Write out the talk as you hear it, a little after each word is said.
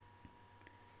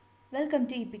Welcome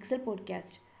to Epixel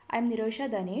Podcast. I'm Nirosha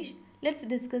Danesh. Let's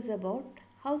discuss about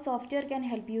how software can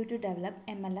help you to develop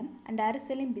MLM and direct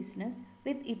selling business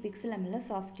with Epixel MLS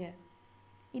software.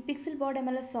 Epixel Board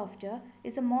MLS software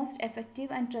is the most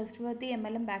effective and trustworthy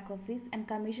MLM back-office and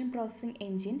commission processing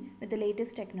engine with the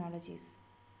latest technologies.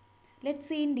 Let's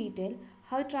see in detail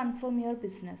how it transforms your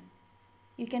business.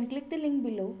 You can click the link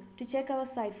below to check our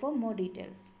site for more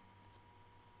details.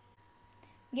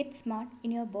 Get smart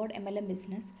in your board MLM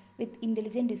business with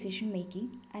intelligent decision making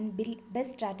and build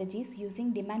best strategies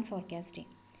using demand forecasting.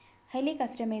 Highly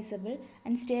customizable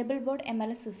and stable board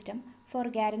MLS system for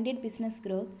guaranteed business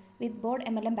growth with board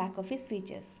MLM back office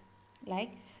features like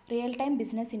real-time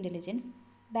business intelligence,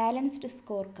 balanced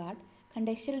scorecard,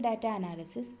 contextual data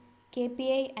analysis,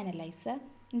 KPI analyzer,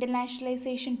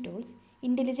 internationalization tools,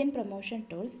 intelligent promotion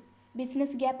tools,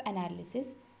 business gap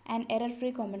analysis, and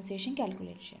error-free compensation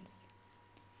calculations.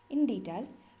 In detail,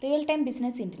 real-time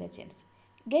business intelligence.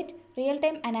 Get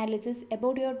real-time analysis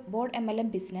about your board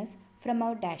MLM business from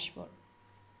our dashboard.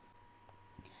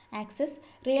 Access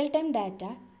real-time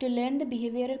data to learn the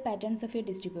behavioral patterns of your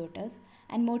distributors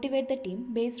and motivate the team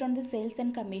based on the sales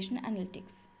and commission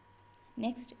analytics.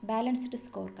 Next, balanced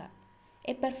scorecard.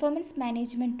 A performance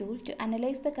management tool to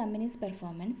analyze the company's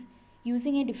performance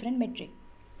using a different metric.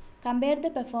 Compare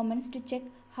the performance to check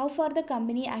how far the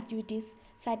company activities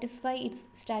satisfy its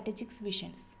strategic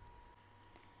visions.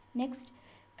 Next,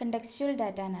 contextual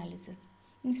data analysis.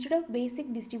 Instead of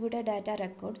basic distributor data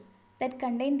records that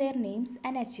contain their names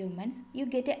and achievements, you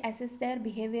get to assess their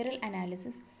behavioral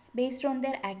analysis based on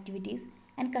their activities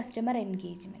and customer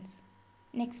engagements.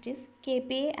 Next is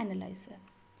KPI analyzer.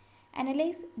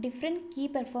 Analyze different key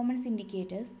performance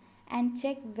indicators and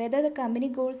check whether the company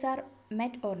goals are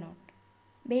met or not.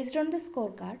 Based on the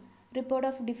scorecard report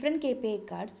of different KPI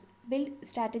cards, build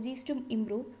strategies to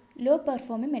improve low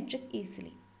performing metric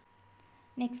easily.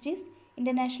 Next is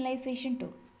internationalization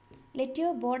tool. Let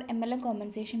your board MLM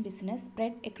compensation business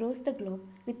spread across the globe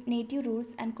with native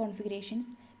rules and configurations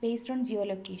based on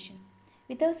geolocation.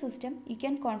 With our system, you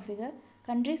can configure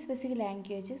country-specific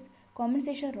languages,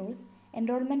 compensation rules,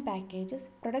 enrollment packages,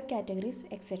 product categories,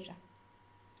 etc.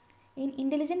 In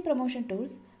intelligent promotion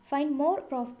tools, find more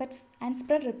prospects and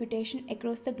spread reputation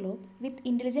across the globe with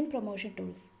intelligent promotion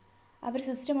tools. Our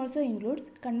system also includes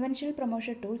conventional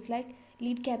promotion tools like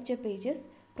lead capture pages,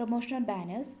 promotional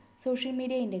banners, social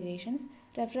media integrations,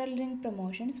 referral link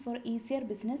promotions for easier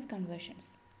business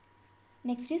conversions.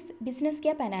 Next is business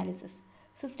gap analysis.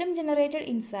 System generated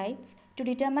insights to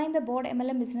determine the board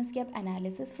MLM business gap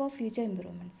analysis for future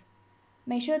improvements.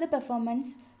 Measure the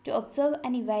performance to observe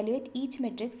and evaluate each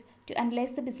metrics to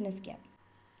analyze the business gap.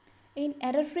 In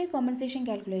error-free compensation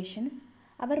calculations,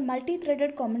 our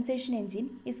multi-threaded compensation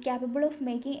engine is capable of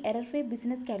making error-free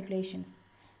business calculations.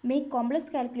 Make complex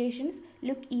calculations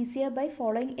look easier by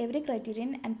following every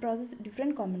criterion and process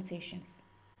different compensations.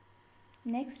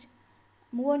 Next,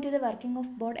 move on to the working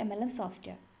of board MLM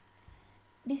software.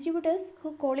 Distributors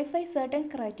who qualify certain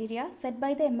criteria set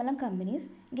by the MLM companies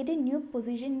get a new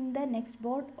position in the next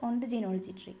board on the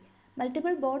genealogy tree.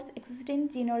 Multiple boards exist in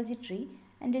genealogy tree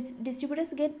and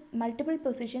distributors get multiple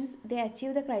positions they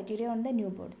achieve the criteria on the new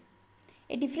boards.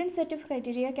 A different set of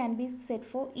criteria can be set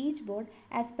for each board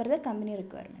as per the company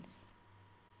requirements.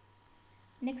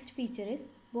 Next feature is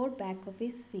board back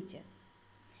office features.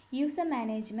 User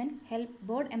management help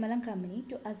board MLM company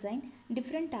to assign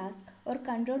different tasks or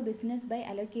control business by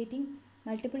allocating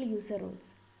multiple user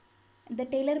roles. The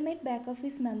tailor-made back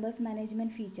office members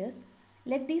management features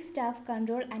let these staff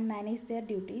control and manage their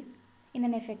duties in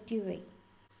an effective way.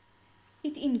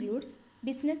 It includes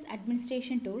business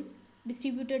administration tools,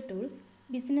 distributor tools,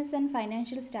 business and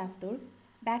financial staff tools,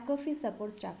 back office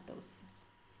support staff tools.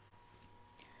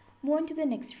 Move on to the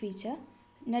next feature,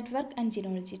 network and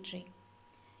genealogy tree.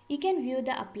 You can view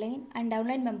the upline and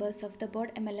downline members of the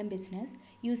board MLM business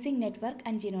using network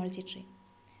and genealogy tree.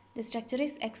 The structure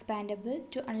is expandable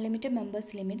to unlimited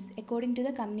members limits according to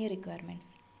the company requirements.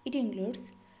 It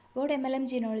includes board MLM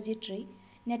genealogy tree,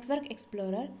 network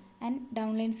explorer, and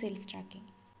downline sales tracking.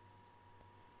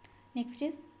 Next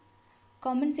is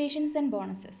compensations and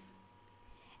bonuses.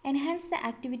 Enhance the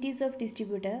activities of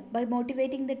distributor by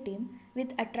motivating the team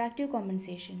with attractive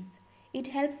compensations. It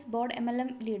helps board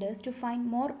MLM leaders to find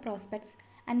more prospects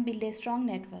and build a strong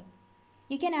network.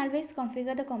 You can always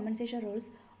configure the compensation rules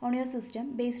on your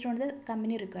system based on the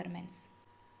company requirements,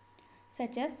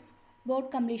 such as board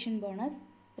completion bonus,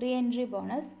 re-entry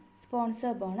bonus,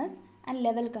 sponsor bonus, and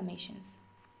level commissions.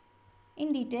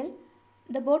 In detail,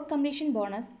 the board completion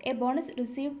bonus, a bonus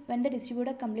received when the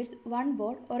distributor completes one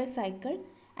board or a cycle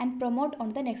and promote on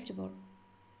the next board.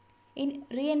 In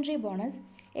re-entry bonus,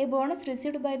 a bonus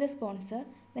received by the sponsor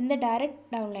when the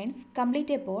direct downlines complete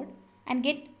a board and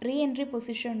get re-entry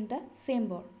position on the same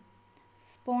board.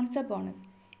 Sponsor bonus,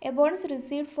 a bonus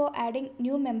received for adding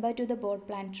new member to the board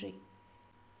plan tree.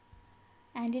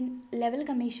 And in level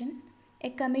commissions, a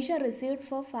commission received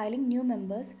for filing new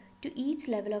members to each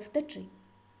level of the tree.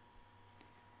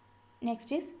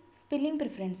 Next is spilling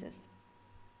preferences.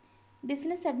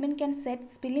 Business admin can set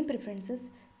spilling preferences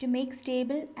to make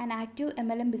stable and active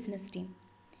MLM business team.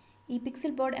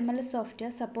 Epixel Board MLM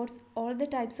software supports all the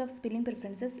types of spilling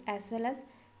preferences as well as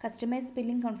customized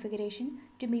spilling configuration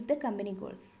to meet the company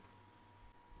goals.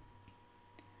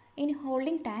 In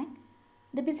holding tank,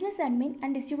 the business admin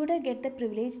and distributor get the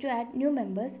privilege to add new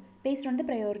members based on the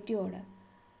priority order.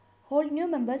 Hold new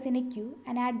members in a queue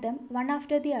and add them one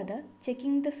after the other,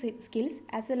 checking the skills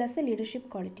as well as the leadership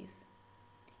qualities.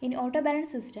 In auto balance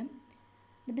system,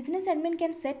 the business admin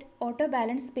can set auto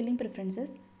balance spilling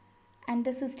preferences and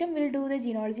the system will do the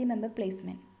genealogy member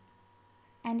placement.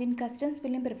 And in custom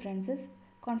spilling preferences,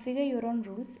 configure your own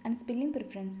rules and spilling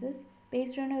preferences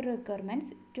based on your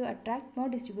requirements to attract more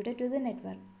distributors to the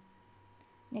network.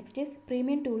 Next is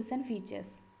premium tools and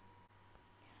features.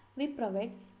 We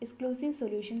provide exclusive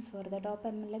solutions for the top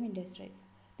MLM industries.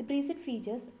 The preset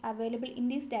features available in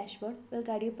this dashboard will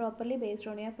guide you properly based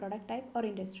on your product type or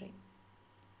industry.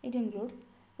 It includes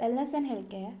wellness and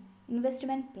healthcare,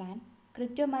 investment plan,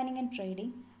 crypto mining and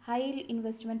trading, high yield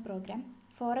investment program,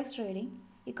 forex trading,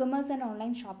 e-commerce and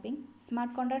online shopping,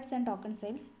 smart contracts and token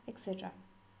sales, etc.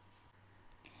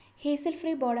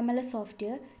 Hassle-free board MLM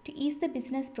software to ease the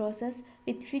business process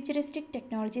with futuristic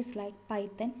technologies like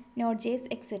Python, Node.js,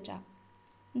 etc.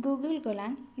 Google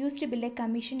Golang, used to build a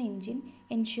commission engine,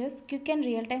 ensures quick and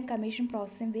real-time commission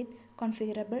processing with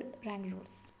configurable rank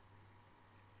rules.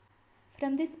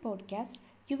 From this podcast,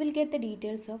 you will get the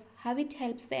details of how it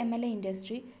helps the MLM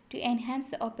industry to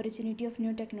enhance the opportunity of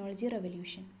new technology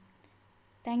revolution.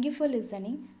 Thank you for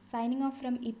listening. Signing off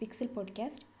from Epixel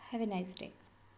Podcast. Have a nice day.